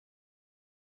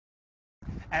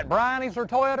At Bryan Easler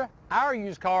Toyota, our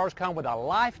used cars come with a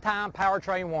lifetime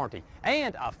powertrain warranty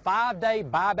and a 5-day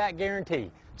buyback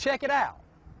guarantee. Check it out.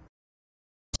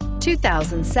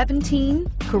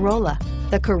 2017 Corolla.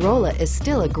 The Corolla is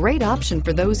still a great option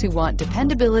for those who want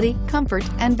dependability, comfort,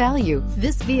 and value.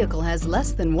 This vehicle has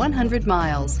less than 100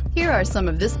 miles. Here are some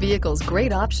of this vehicle's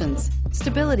great options: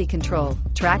 stability control,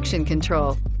 traction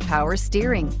control, power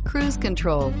steering, cruise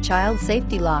control, child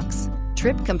safety locks,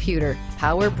 trip computer,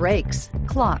 power brakes,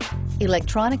 clock,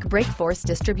 electronic brake force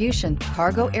distribution,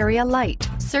 cargo area light.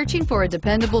 Searching for a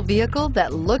dependable vehicle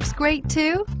that looks great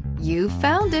too? You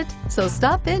found it, so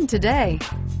stop in today.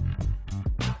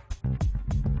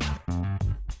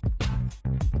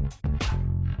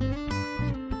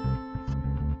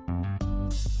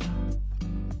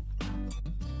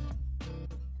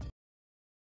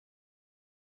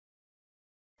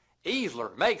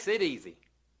 Easler makes it easy.